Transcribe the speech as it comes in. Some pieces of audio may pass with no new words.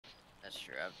That's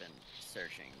true. I've been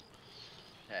searching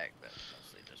tech, but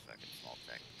mostly just fucking small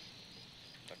tech.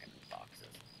 Fucking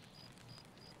boxes.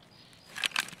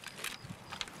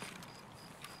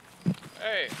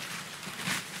 Hey.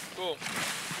 Cool.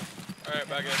 Alright,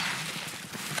 bye guys.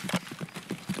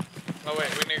 Oh wait,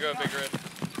 we need to go Big Red.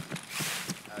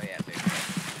 Oh yeah, big red.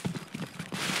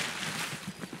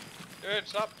 Dude,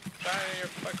 stop shining your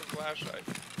fucking flashlight.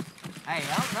 Hey,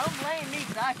 don't blame me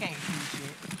because I can't see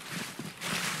shit. I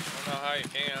don't know how you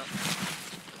can't.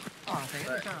 Hold on a second,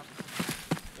 let me turn up.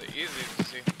 They're easy to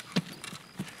see.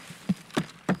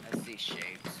 I see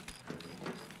shapes.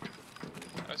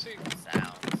 I see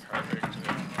Sounds. perfect. I don't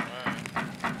know why.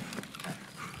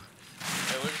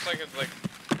 It looks like it's like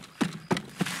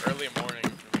early morning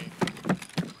for me.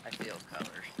 I feel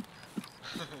colors.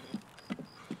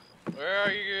 Where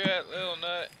are you at, little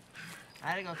nut? I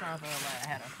had to go turn off the other light. I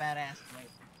had a fat ass flare.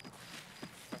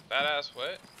 A fat ass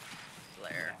what?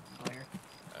 Flare. Flare.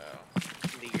 Oh.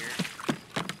 Clear.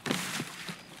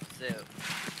 So, you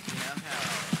know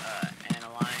how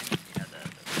aniline, you know the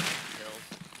pills,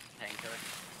 painkiller?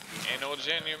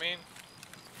 Analgen, you mean?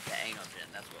 The analgen,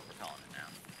 that's what we're calling it now.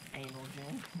 Anal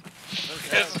gin.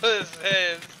 That's what it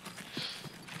says.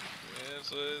 That's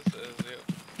what it says, yep.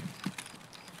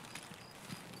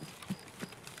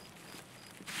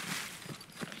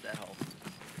 There's that hole.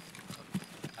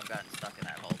 I've gotten stuck in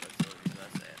that hole, that's the reason I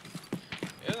say it.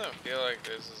 It doesn't feel like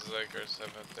this is like our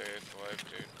 7th day of life,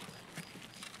 dude.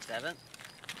 7th?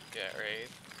 Yeah, or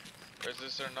 8th. Or is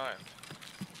this our 9th?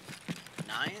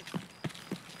 9th?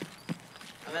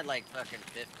 I'm at like fucking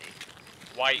 50.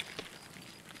 White.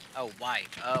 Oh, white.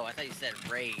 Oh, I thought you said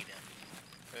raid.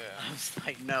 Yeah. I was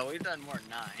like, no, we've done more than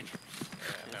 9.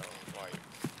 Yeah, no, white.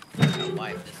 No,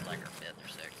 white, this is like our 5th or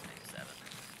 6th, maybe 7th.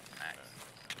 Max.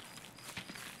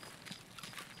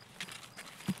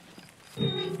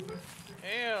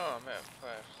 Damn, I'm at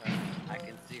flashlight. I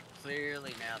can see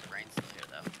clearly now the rain's still here,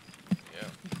 though.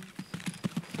 Yep.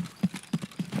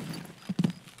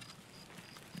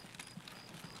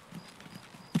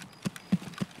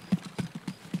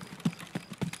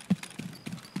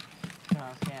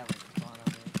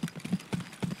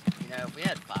 You know, if we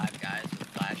had 5 guys with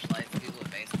flashlights, people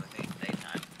would basically think it's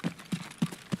daytime.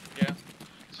 Yeah.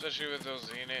 Especially with those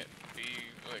Zenit B,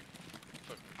 like,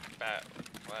 bat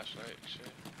flashlight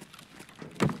shit.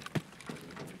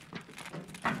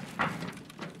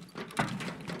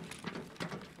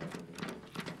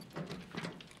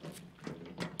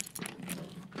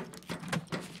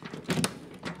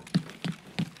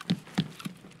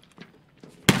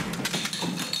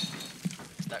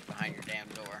 Stuck behind your damn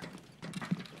door.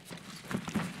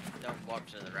 Don't walk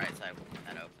to the right side when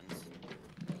that opens.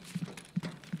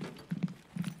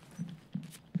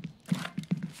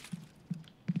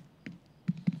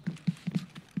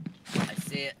 I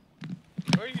see it.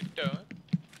 What are you doing?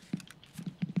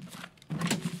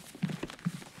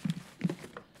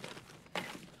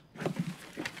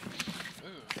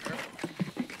 Ooh, purple.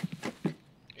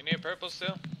 You need a purple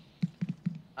still?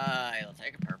 I'll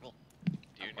take a purple.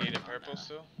 Do you need a purple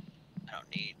still? I don't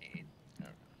need.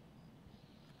 Okay.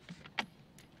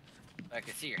 But I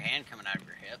can see your hand coming out of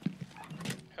your hip.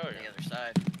 Hell On yeah. the other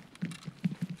side.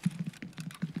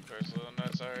 First little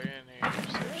nuts already in here.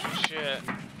 Searching shit.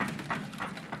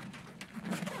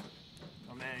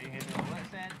 Oh man, you hit me on what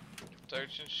side?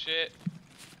 Searching shit.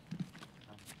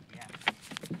 Yeah.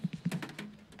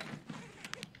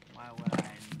 Why would I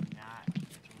not?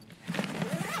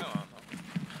 No, no.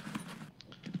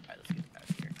 Alright, let's get back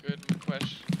here. Good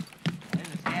question. There's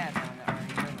a scab down there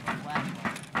already here with a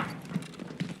flashlight.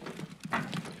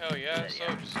 Hell yeah, so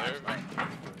observant.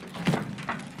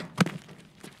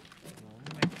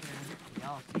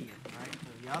 Y'all see it, right? So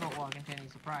y'all don't walk into any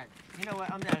surprise. You know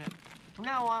what? I'm done. From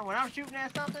now on, when I'm shooting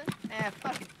at something,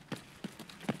 fuck it.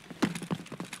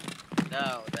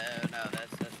 No,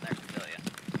 that's necrophilia.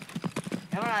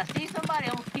 And when I see somebody,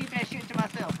 I'm gonna keep that shit to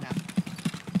myself now.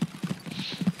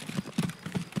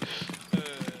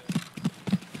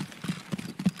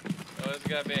 Oh, it's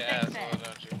gotta be an asshole,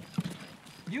 don't you?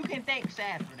 You can thank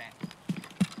Sad for that.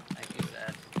 Thank you,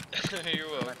 Sad. You're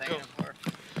What am I welcome. thanking him for?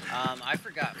 I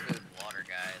forgot food and water,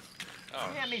 guys.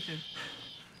 Oh. Yeah, me too.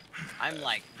 I'm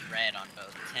like red on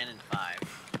both 10 and 5.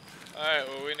 Alright,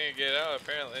 well we need to get out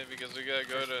apparently because we gotta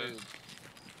go Where's to... food?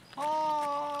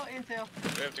 Oh, intel.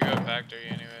 We have to go to factory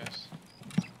anyways.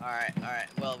 Alright.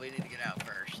 Well, we need to get out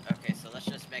first. Okay, so let's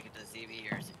just make it to ZB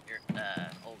or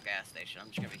old gas station. I'm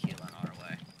just gonna be healing on our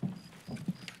way.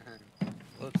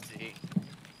 Whoopsie.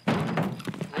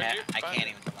 I can't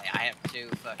even delay. I have 2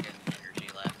 fucking energy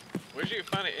left. Where'd you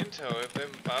find the intel? At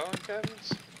them filing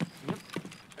cabinets? Yep.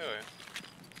 Oh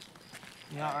yeah.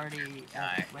 You already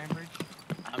Alright. Lambridge?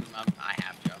 I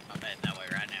have to. I'm heading that way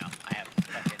right now. I have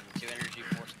fucking 2 energy,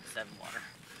 7 water.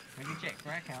 Maybe check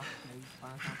crack house. Maybe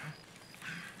find something.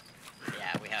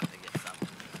 Yeah, we have to get something.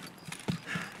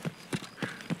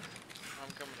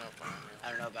 I'm coming up on you. I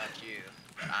don't know about you,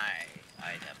 but I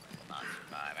definitely will not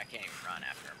survive. I can't even run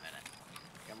after a minute.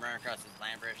 I'm running across this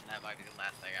land bridge, and that might be the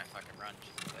last thing I fucking run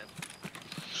with.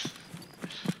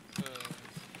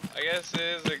 I guess it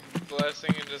is a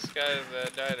blessing in disguise that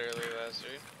I died early last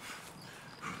week.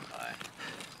 Why?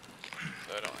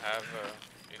 So I don't have,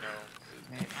 you know...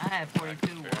 Man, I have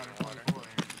 42 water, 44.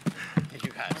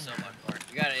 You got so much more.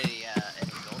 You got any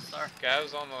gold star?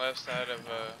 Gav's on the left side of,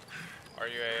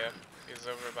 RUAF. He's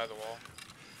over by the wall.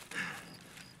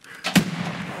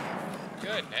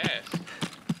 Goodness.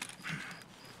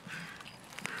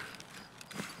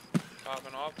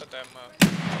 Popping off at that mug.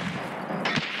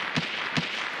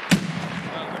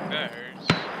 Sounds like that hurts.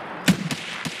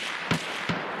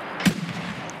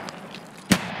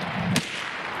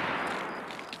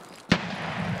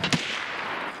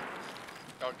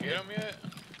 Y'all get him yet?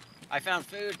 I found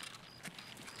food.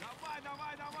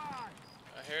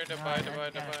 I hear divide.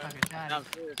 Found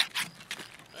food.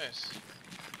 Nice.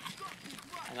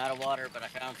 I'm out of water, but I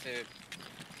found food.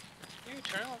 You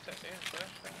turn off that damn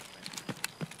flashlight.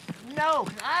 No,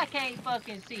 'cause I can't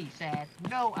fucking see, Sad.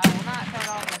 No, I will not turn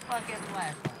off the fucking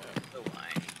flashlight. So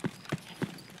whiny.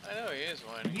 I know he is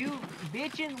whining. You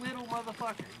bitchin' little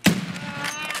motherfucker.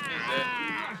 He's dead.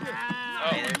 Oh,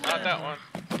 Hey, there's not a- that one.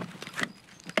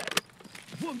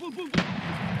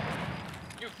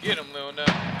 You get him, Lil Nut.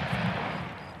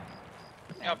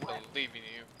 I believe in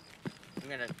you. I'm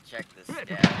gonna check this stat.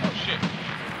 Oh shit.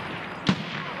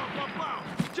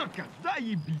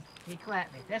 He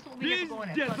clapped me. That's what we get for going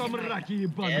at fucking night.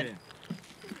 Dead?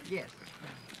 Yes.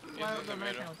 He's Why in would the the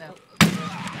night middle. without?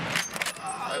 I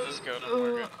just killed him.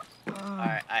 We're good.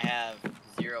 Alright, I have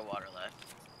 0 water left.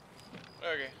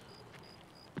 Okay.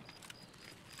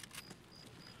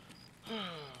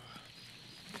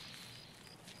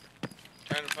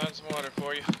 Trying to find some water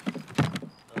for you.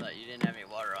 Well, you didn't have any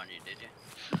water on you, did you?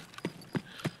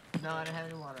 No, I didn't have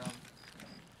any water on.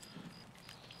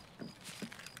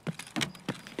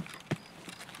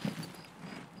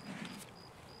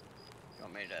 You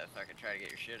want me to fucking try to get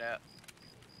your shit out?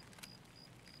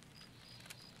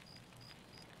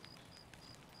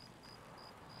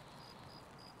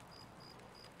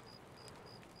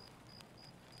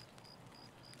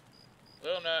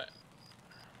 Lil Nut.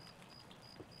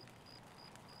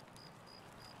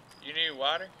 You need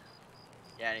water?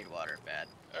 Yeah, I need water bad.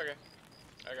 Okay.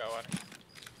 I got water.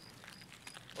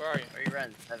 Where are you? Where you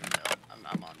running? 7 mil.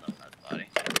 I'm on the nut's body.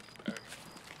 Okay.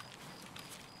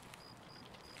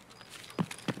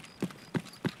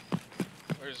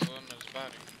 Where's Lil Nut's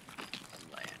body? I'm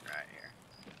laying right here.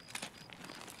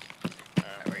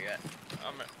 Alright. Alright, where you at?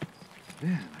 I'm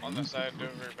at, on the side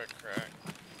over by crack.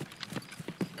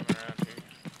 Coming around here.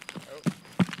 Oh.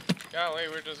 Golly,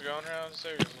 we're just going around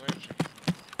circles, literally.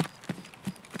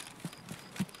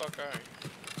 Fuck are you?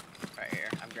 Right here.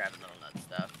 I'm grabbing little nut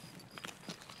stuff.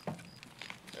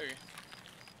 Okay.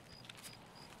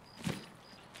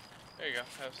 There you go.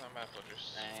 Have some apple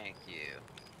juice. Thank you.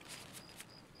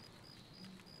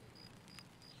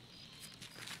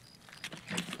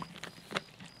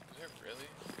 Is it really?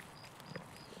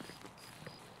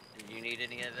 Do you need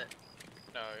any of it?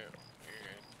 No, you're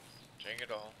good. Drink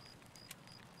it all.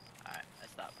 Alright, I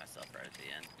stopped myself right at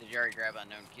the end. Did you already grab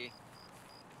unknown key?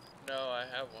 No, I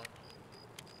have one.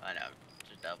 I know,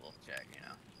 just double check, you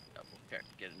know. Double check,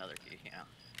 get another key, you know.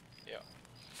 Yeah.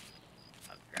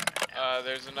 I'll grab it now.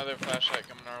 There's another flashlight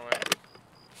coming our way.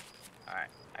 Alright,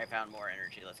 I found more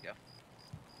energy, let's go.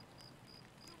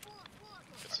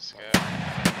 It's a scout.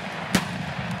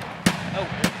 Oh,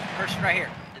 person right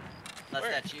here. Unless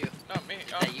Where? that's you. Not me.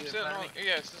 Is that you in sitting front of on. me?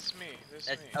 Yes, this is me. This is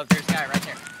That's, me. oh, there's a guy right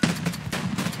there.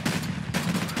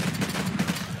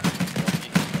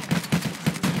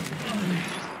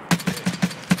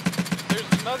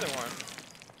 There's another one.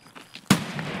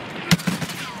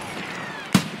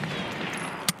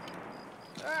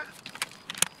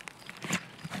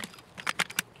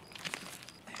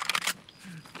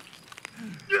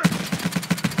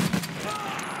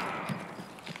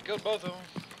 Killed both of them.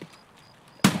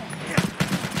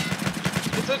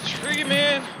 It's a tree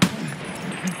man.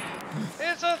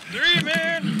 It's a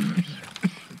 3-man.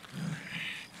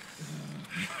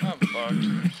 I'm fucked.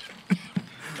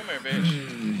 Come here, bitch.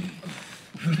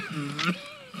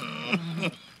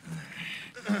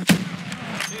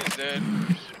 He's dead.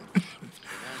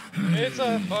 It's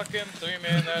a fucking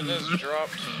 3-man that just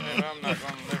dropped, and I'm not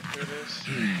gonna live through this.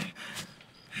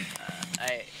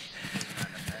 I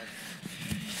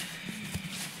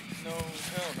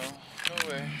hell no. No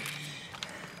way.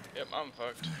 Yep, I'm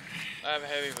fucked. I have a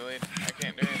heavy bleed. I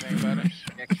can't do anything about it.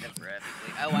 Except for heavy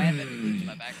bleed. Oh, I have heavy bleeds in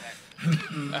my backpack.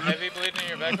 A heavy bleed in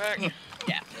your backpack?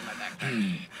 Yeah, in my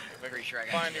backpack. If I Pretty can sure I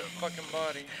got find your fucking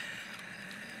body.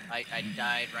 I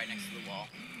died right next to the wall.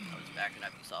 I was backing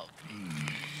up, you saw.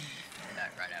 I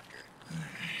died right after.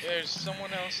 There's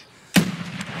someone else.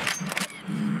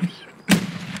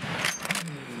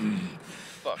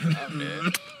 Fuck, I'm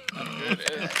dead. I'm good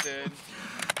as dead.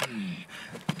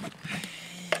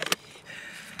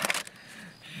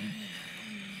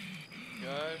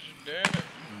 Gosh damn it.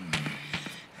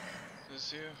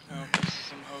 Is this you? No, this is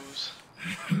some hose.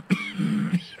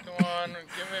 Come on,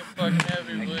 give me a fucking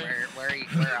heavy Like bleed.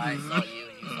 where I saw you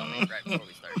and you saw me right before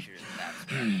we started shooting,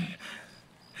 that's where I died.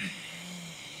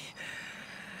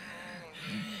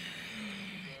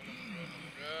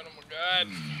 Oh my god.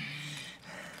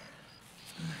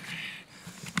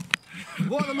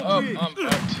 Вот он Oh, ты! I'm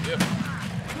fucked, yep.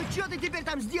 Ну что ты теперь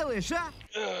там сделаешь, а?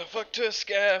 Fuck to a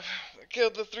scav. I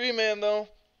killed the 3-man though.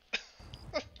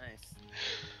 Nice.